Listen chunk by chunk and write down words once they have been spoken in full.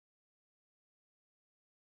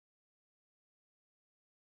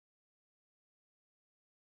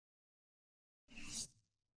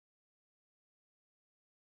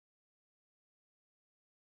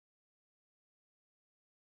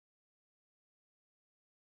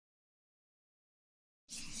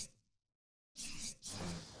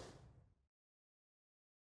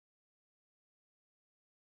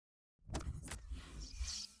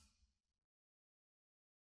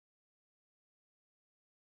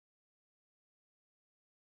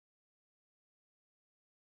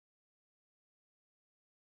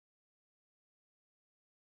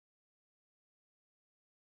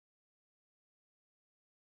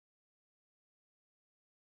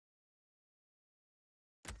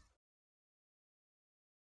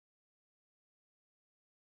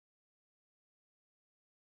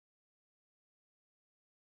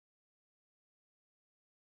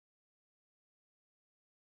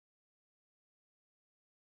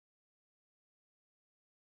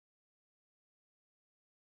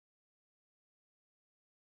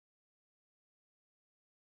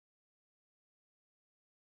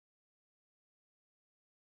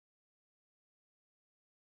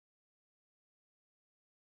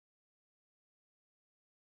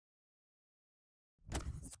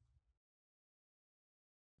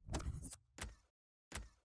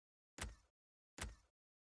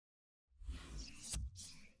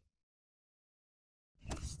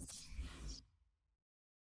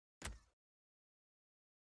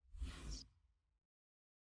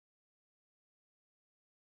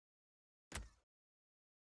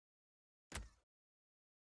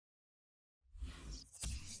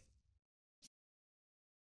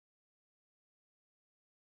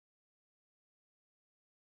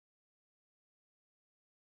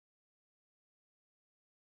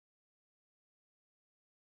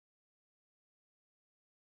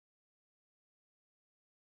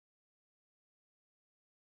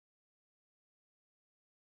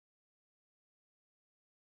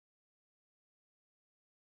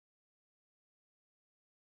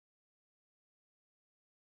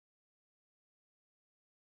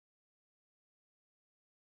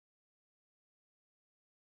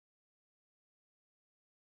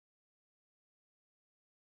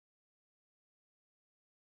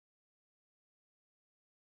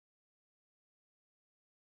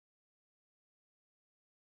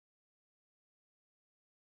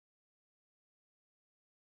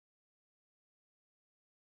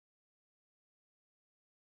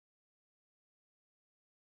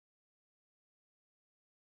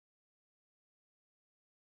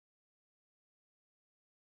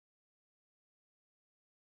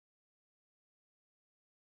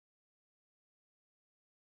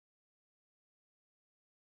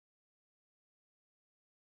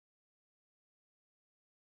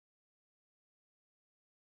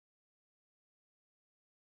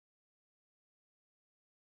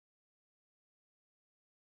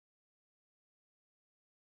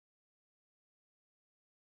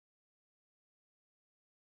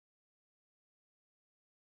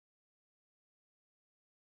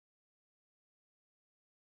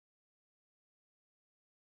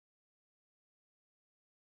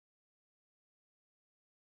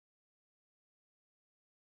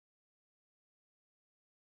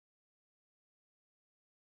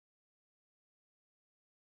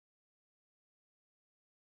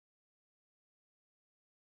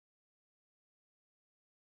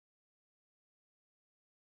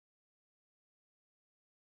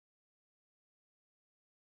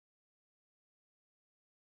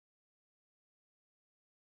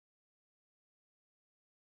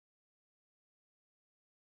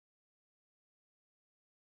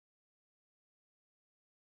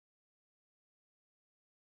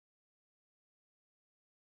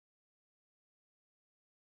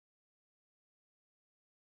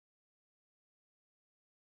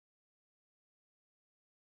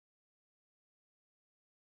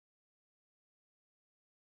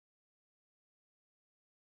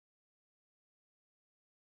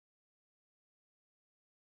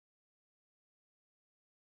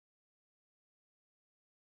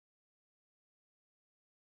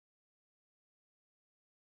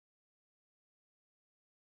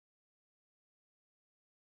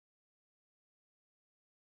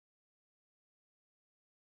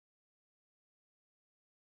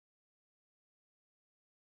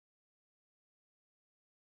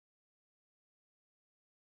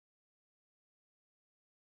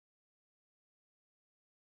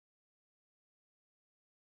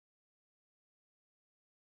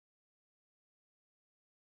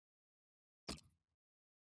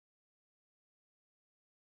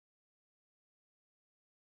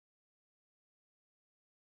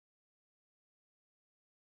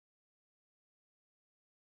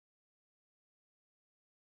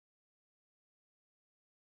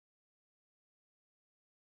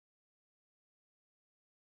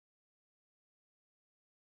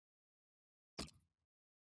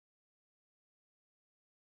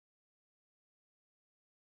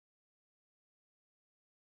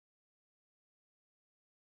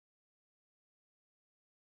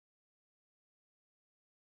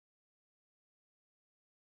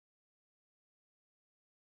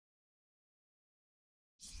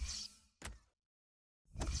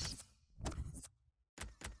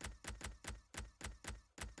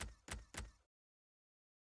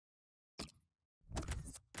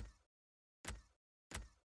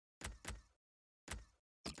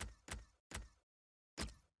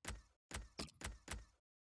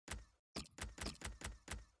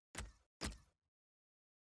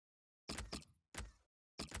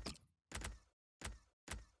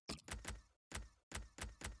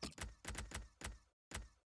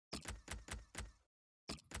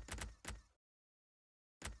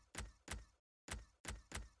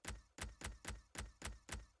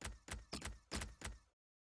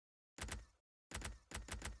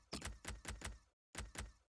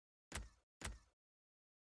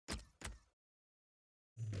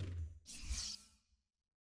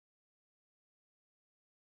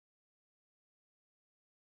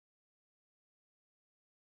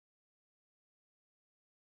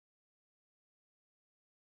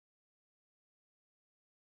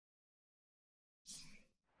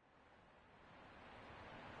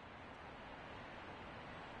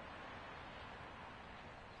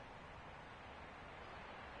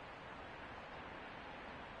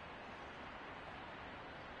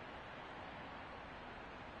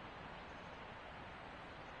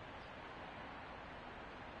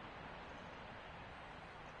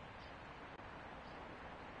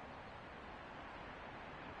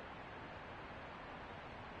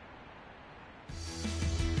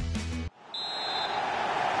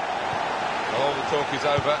talk is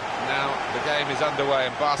over. Now the game is underway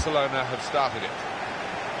and Barcelona have started it.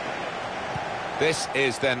 This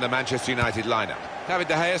is then the Manchester United lineup. David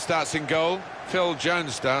De Gea starts in goal. Phil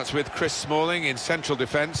Jones starts with Chris Smalling in central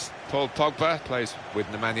defence. Paul Pogba plays with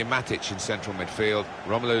Nemanja Matic in central midfield.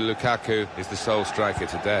 Romelu Lukaku is the sole striker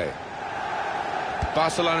today.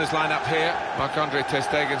 Barcelona's lineup here. Marc-Andre ter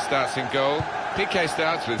Stegen starts in goal. Piqué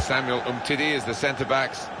starts with Samuel Umtiti as the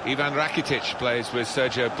centre-backs. Ivan Rakitic plays with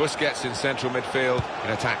Sergio Busquets in central midfield.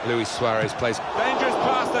 In attack, Luis Suarez plays... Dangerous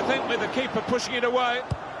pass, I think, with the keeper pushing it away.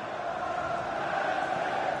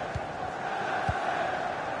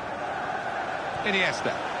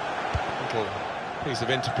 Iniesta. Little piece of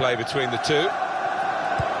interplay between the two.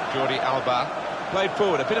 Jordi Alba. Played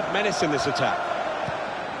forward, a bit of menace in this attack.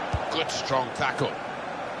 Good strong tackle.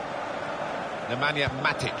 Nemanja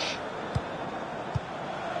Matic.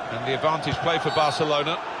 And the advantage play for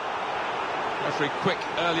Barcelona. Referee quick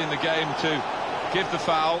early in the game to give the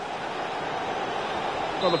foul.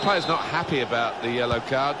 Well, the player's not happy about the yellow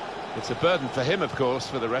card. It's a burden for him, of course,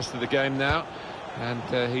 for the rest of the game now. And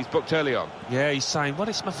he's booked early on. Yeah, he's saying, well,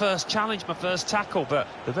 it's my first challenge, my first tackle, but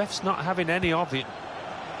the ref's not having any of it.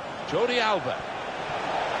 Jordi Alba.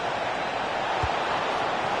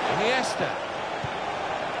 Iniesta.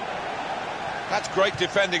 That's great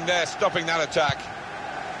defending there, stopping that attack.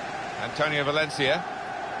 Antonio Valencia.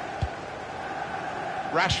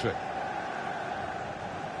 Rashford.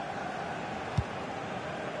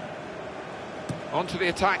 On to the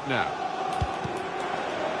attack now.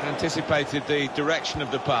 Anticipated the direction of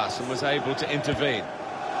the pass and was able to intervene.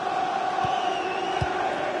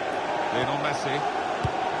 Lionel Messi.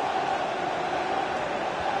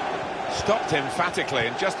 Stopped emphatically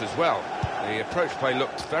and just as well. The approach play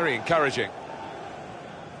looked very encouraging.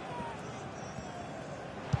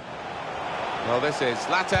 Well, this is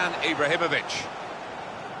Zlatan Ibrahimovic.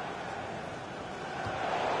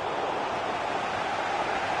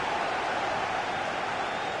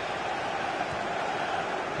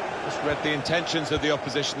 Just read the intentions of the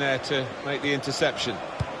opposition there to make the interception.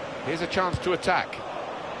 Here's a chance to attack.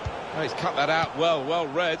 Oh, he's cut that out well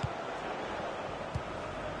read.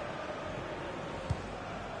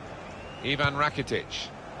 Ivan Rakitic.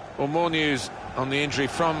 Well, more news on the injury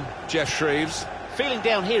from Jeff Shreves. Feeling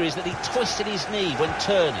down here is that he twisted his knee when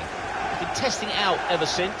turning. He's been testing it out ever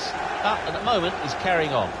since, but at the moment he's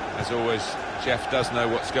carrying on. As always, Jeff does know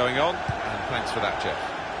what's going on, and thanks for that, Jeff.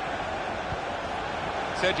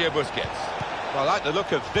 Sergio Busquets. Well, I like the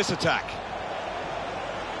look of this attack.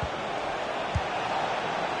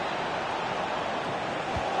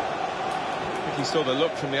 I think he saw the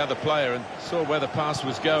look from the other player and saw where the pass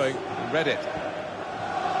was going and read it.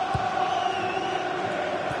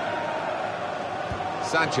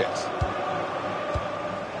 Sanchez.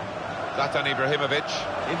 Zlatan Ibrahimovic.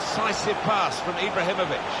 Incisive pass from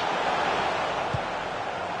Ibrahimovic.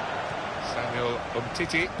 Samuel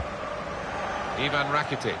Umtiti. Ivan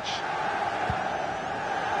Rakitic.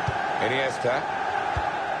 Iniesta.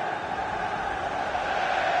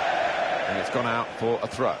 And it's gone out for a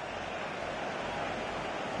throw.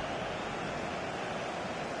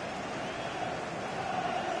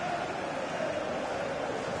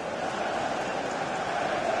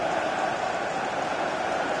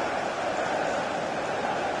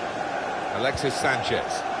 Alexis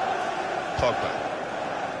Sanchez. Pogba.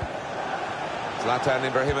 Zlatan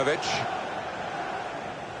Ibrahimovic.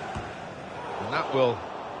 And that will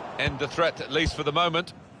end the threat, at least for the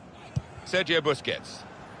moment. Sergio Busquets.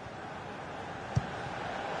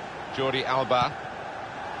 Jordi Alba.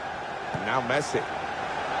 And now Messi.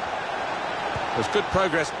 There's good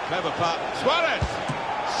progress. Clever part. Suarez!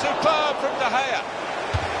 Superb from De Gea.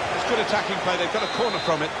 It's good attacking play. They've got a corner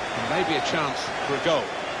from it. And maybe a chance for a goal.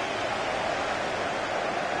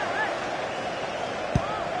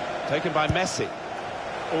 Taken by Messi.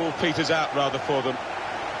 All peters out rather for them.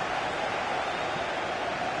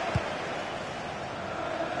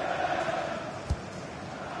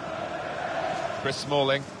 Chris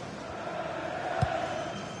Smalling.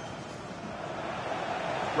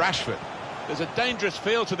 Rashford. There's a dangerous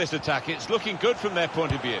feel to this attack. It's looking good from their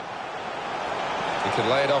point of view. He could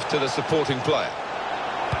lay it off to the supporting player.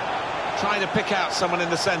 Trying to pick out someone in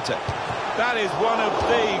the centre. That is one of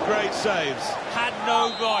the great saves. Had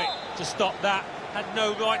no right to stop that. Had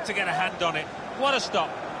no right to get a hand on it. What a stop.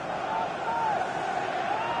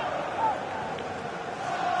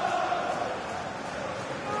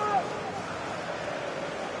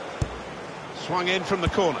 Swung in from the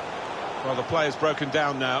corner. Well, the player's broken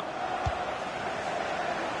down now.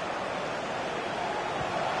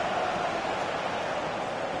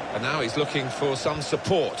 And now he's looking for some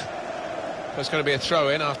support. There's going to be a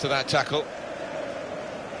throw-in after that tackle.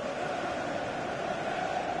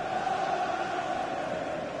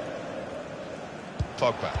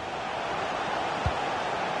 Pogba.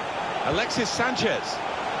 Alexis Sanchez.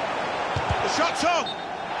 The shot's on!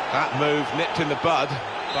 That move nipped in the bud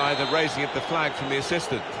by the raising of the flag from the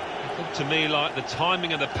assistant. It looked to me like the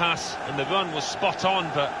timing of the pass and the run was spot on,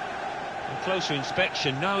 but on closer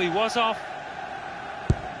inspection, no, he was off.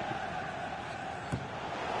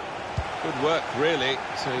 Good work, really,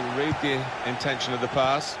 to read the intention of the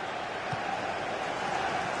pass.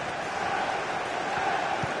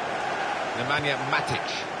 Nemanja Matic.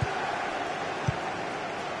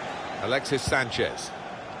 Alexis Sanchez.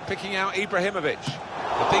 Picking out Ibrahimovic.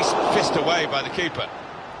 A decent fist away by the keeper.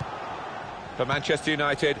 For Manchester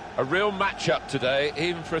United, a real match-up today,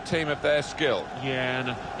 even for a team of their skill. Yeah,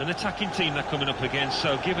 and an attacking team they're coming up against,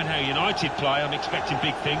 so given how United play, I'm expecting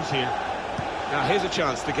big things here. Now here's a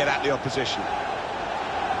chance to get at the opposition.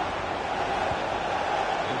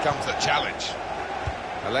 In comes the challenge.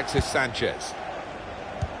 Alexis Sanchez.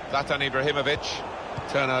 Zlatan Ibrahimovic.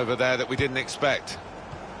 Turnover there that we didn't expect.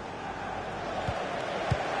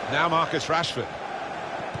 Now Marcus Rashford.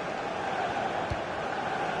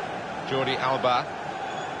 Jordi Alba.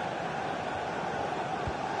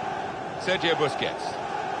 Sergio Busquets.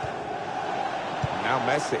 Now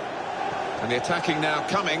Messi. And the attacking now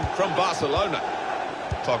coming from Barcelona.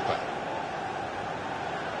 Pogba.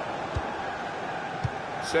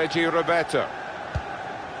 Sergio Roberto.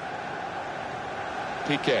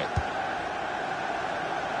 Piqué.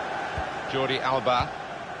 Jordi Alba.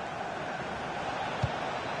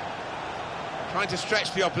 Trying to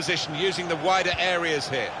stretch the opposition using the wider areas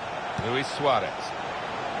here. Luis Suarez.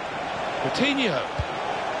 Coutinho.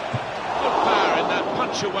 Good power in that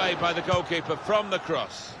punch away by the goalkeeper from the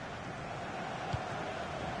cross.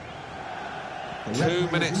 2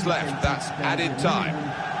 minutes left, that's added time.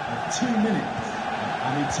 2 minutes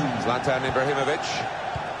added time. Zlatan Ibrahimovic.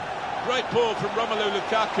 Great ball from Romelu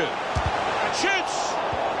Lukaku. And shoots!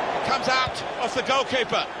 It comes out off the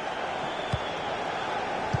goalkeeper.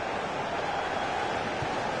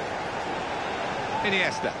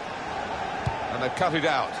 Iniesta. And they've cut it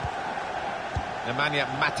out. Nemanja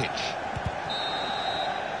Matic.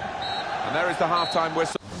 And there is the half-time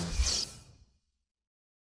whistle.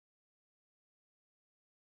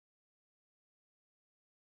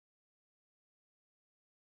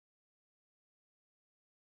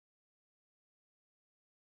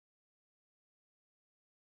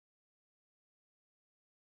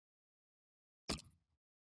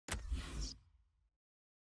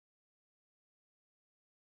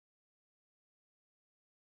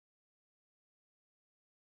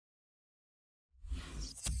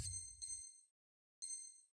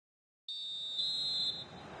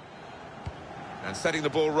 And setting the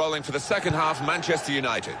ball rolling for the second half, Manchester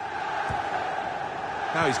United.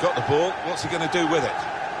 Now he's got the ball, what's he going to do with it?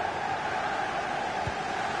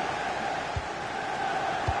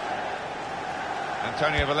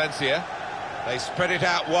 Antonio Valencia. They spread it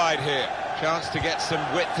out wide here. Chance to get some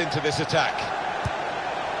width into this attack.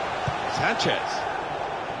 Sanchez.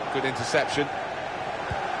 Good interception.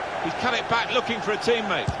 He's cut it back looking for a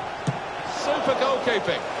teammate. Super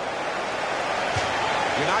goalkeeping.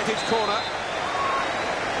 United's corner.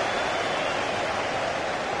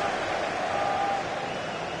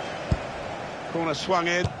 Corner swung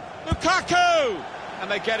in. Lukaku! And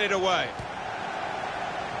they get it away.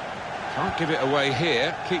 Can't give it away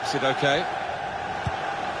here. Keeps it okay.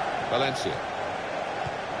 Valencia.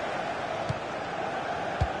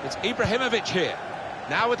 It's Ibrahimovic here.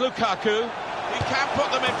 Now with Lukaku. He can put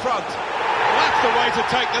them in front. That's the way to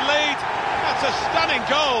take the lead. That's a stunning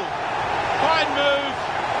goal. Fine move.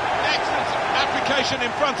 Excellent application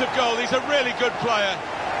in front of goal. He's a really good player.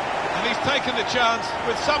 And he's taken the chance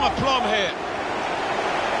with some aplomb here.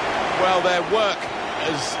 Well, their work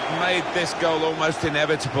has made this goal almost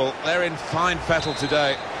inevitable. They're in fine fettle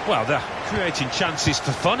today. Well, they're creating chances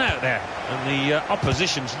for fun out there, and the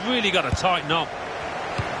opposition's really got to tighten up.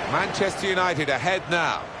 Manchester United ahead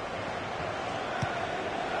now.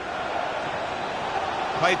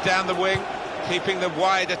 Played down the wing, keeping the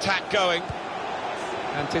wide attack going.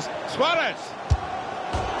 And Suarez!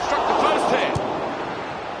 Struck the post here.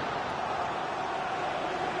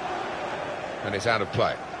 And it's out of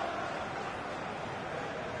play.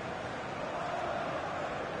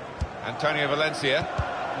 Antonio Valencia.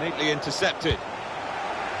 Neatly intercepted.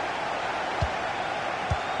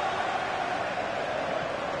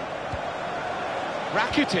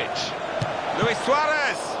 Rakitic. Luis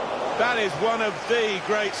Suarez. That is one of the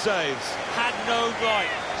great saves. Had no right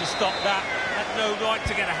to stop that. Had no right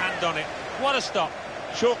to get a hand on it. What a stop.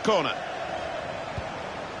 Short corner.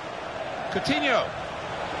 Coutinho.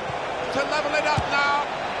 To level it up now.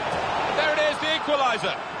 There it is, the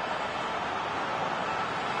equaliser.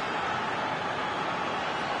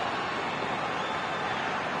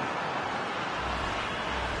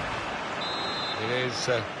 It is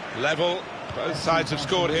level. Both sides have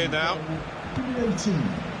scored here now. Number 18,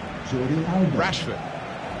 Jordi Alba. Rashford.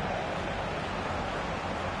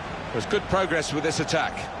 There's good progress with this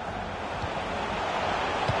attack.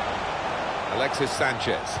 Alexis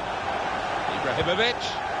Sanchez. Ibrahimovic.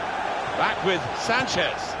 Back with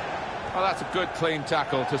Sanchez. Well, that's a good clean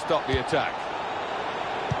tackle to stop the attack.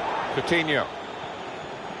 Coutinho.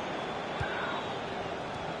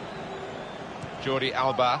 Jordi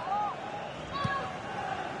Alba.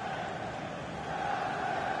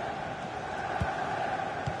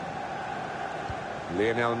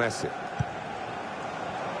 Lionel Messi.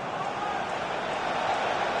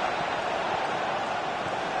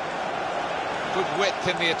 Good width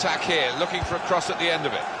in the attack here, looking for a cross at the end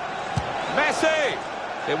of it. Messi!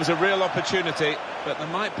 It was a real opportunity, but there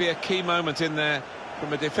might be a key moment in there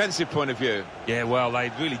from a defensive point of view. Yeah, well, they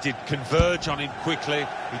really did converge on him quickly.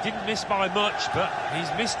 He didn't miss by much, but he's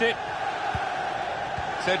missed it.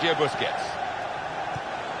 Sergio Busquets.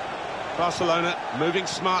 Barcelona moving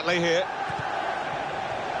smartly here.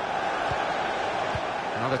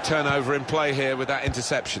 Another turnover in play here with that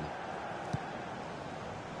interception.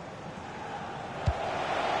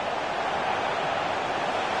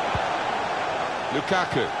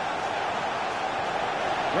 Lukaku.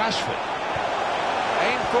 Rashford.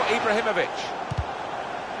 Aim for Ibrahimovic.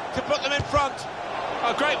 To put them in front.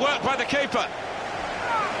 Oh, great work by the keeper.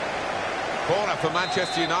 Corner for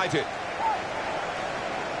Manchester United.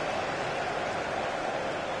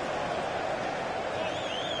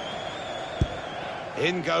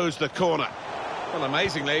 In goes the corner. Well,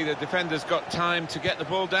 amazingly, the defender's got time to get the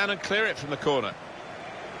ball down and clear it from the corner.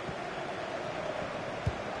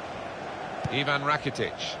 Ivan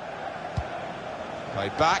Rakitic. Play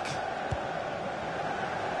back.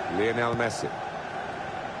 Lionel Messi.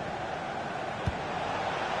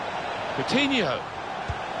 Coutinho.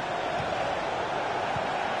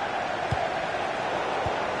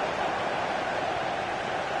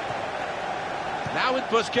 Now with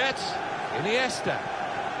Busquets. Iniesta.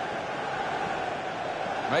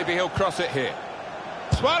 Maybe he'll cross it here.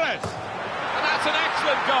 Suarez. And that's an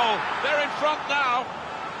excellent goal. They're in front now.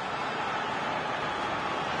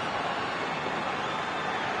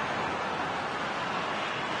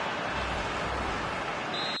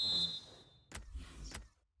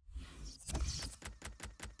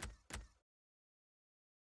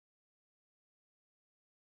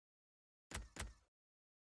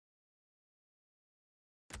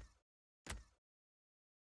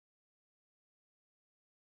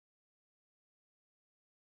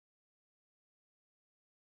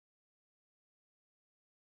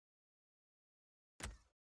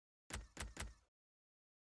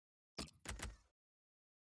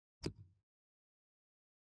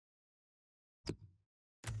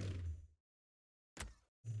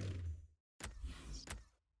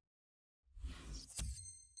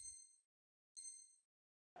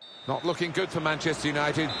 Not looking good for Manchester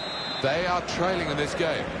United. They are trailing in this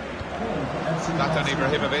game. Zlatan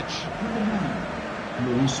Ibrahimovic.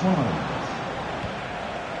 Luis Suarez.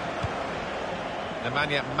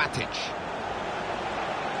 Nemanja Matic.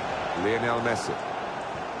 Lionel Messi.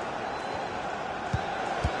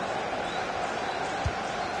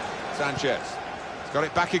 Sanchez. He's got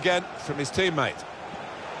it back again from his teammate.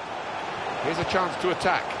 Here's a chance to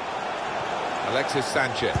attack. Alexis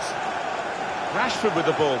Sanchez. Rashford with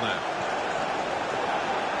the ball now.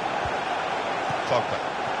 Pogba.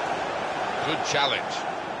 Good challenge.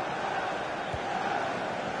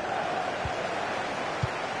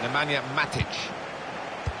 Nemanja Matic.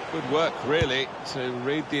 Good work, really, to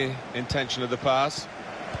read the intention of the pass.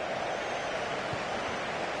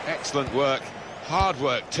 Excellent work. Hard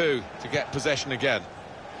work, too, to get possession again.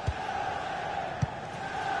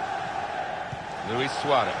 Luis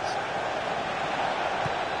Suarez.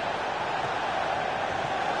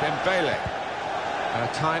 Dembele.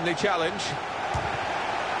 A timely challenge.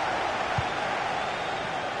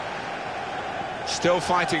 Still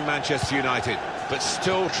fighting Manchester United, but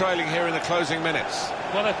still trailing here in the closing minutes.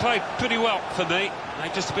 Well, they played pretty well for me.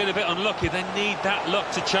 They've just been a bit unlucky. They need that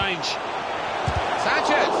luck to change.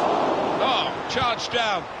 Sanchez! Oh, charged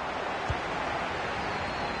down.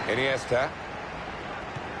 Iniesta.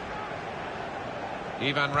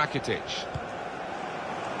 Ivan Rakitic.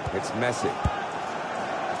 It's Messi.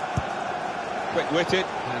 Quick-witted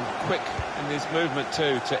and quick in his movement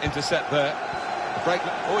too to intercept there. The break.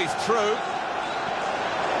 Oh, he's through.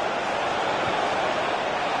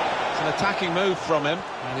 It's an attacking move from him,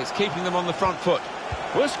 and it's keeping them on the front foot.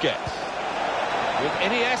 Busquets with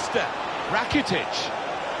Iniesta. Rakitic.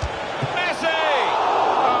 Messi!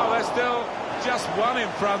 Oh, they're still Just one in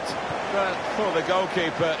front, but for the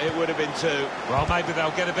goalkeeper, it would have been two. Well, maybe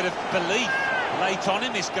they'll get a bit of belief late on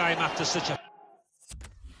in this game after such a...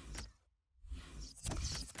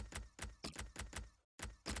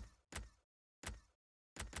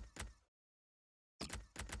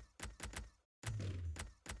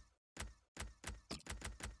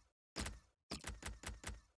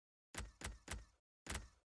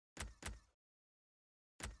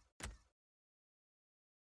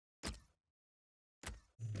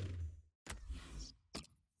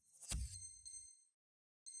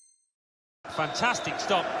 Fantastic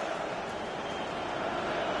stop.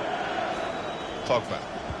 Pogba.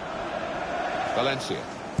 Valencia.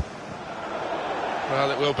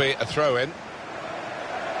 Well, it will be a throw-in.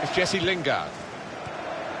 It's Jesse Lingard.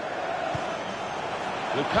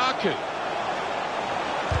 Lukaku.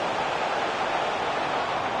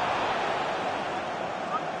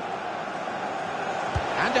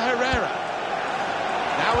 And Herrera.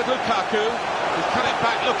 Now with Lukaku, he's cut it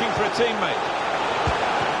back looking for a teammate.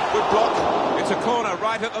 Good block. It's a corner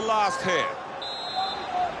right at the last here.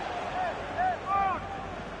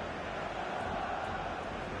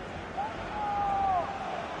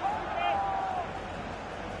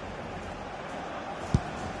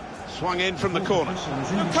 Swung in from the corner.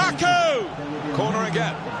 Lukaku! Corner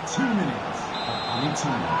again. 2 minutes at any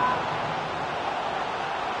time.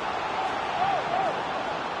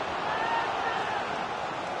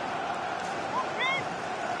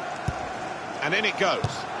 And in it goes.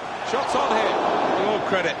 Shots on here. All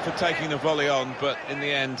credit for taking the volley on, but in the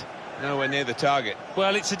end, nowhere near the target.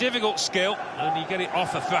 Well, it's a difficult skill, and you get it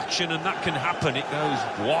off a fraction, and that can happen. It goes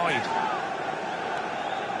wide.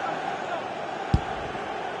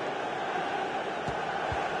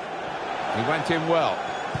 He went in well.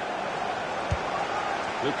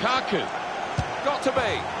 Lukaku. Got to be.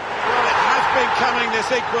 Well, it has been coming, this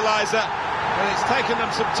equaliser, but it's taken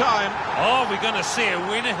them some time. Oh, we're going to see a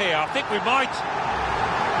winner here. I think we might.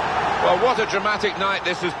 Well, what a dramatic night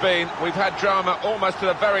this has been. We've had drama almost to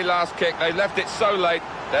the very last kick. They left it so late.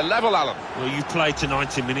 They're level, Alan. Well, you played to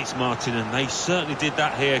 90 minutes, Martin, and they certainly did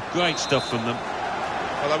that here. Great stuff from them.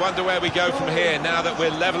 Well, I wonder where we go from here now that we're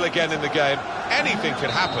level again in the game. Anything could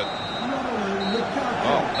happen.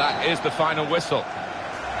 Oh, that is the final whistle.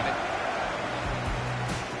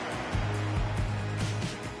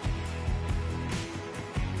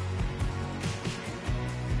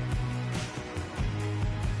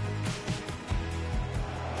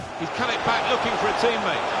 He's cut it back looking for a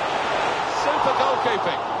teammate. Super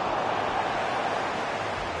goalkeeping.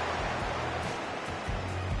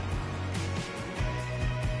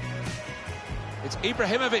 It's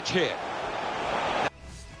Ibrahimovic here.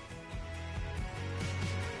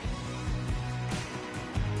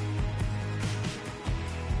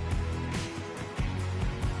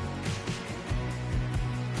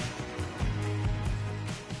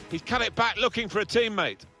 He's cut it back looking for a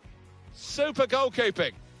teammate. Super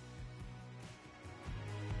goalkeeping.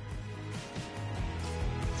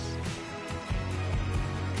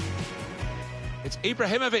 It's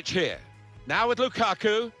Ibrahimovic here. Now with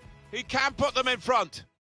Lukaku. He can put them in front.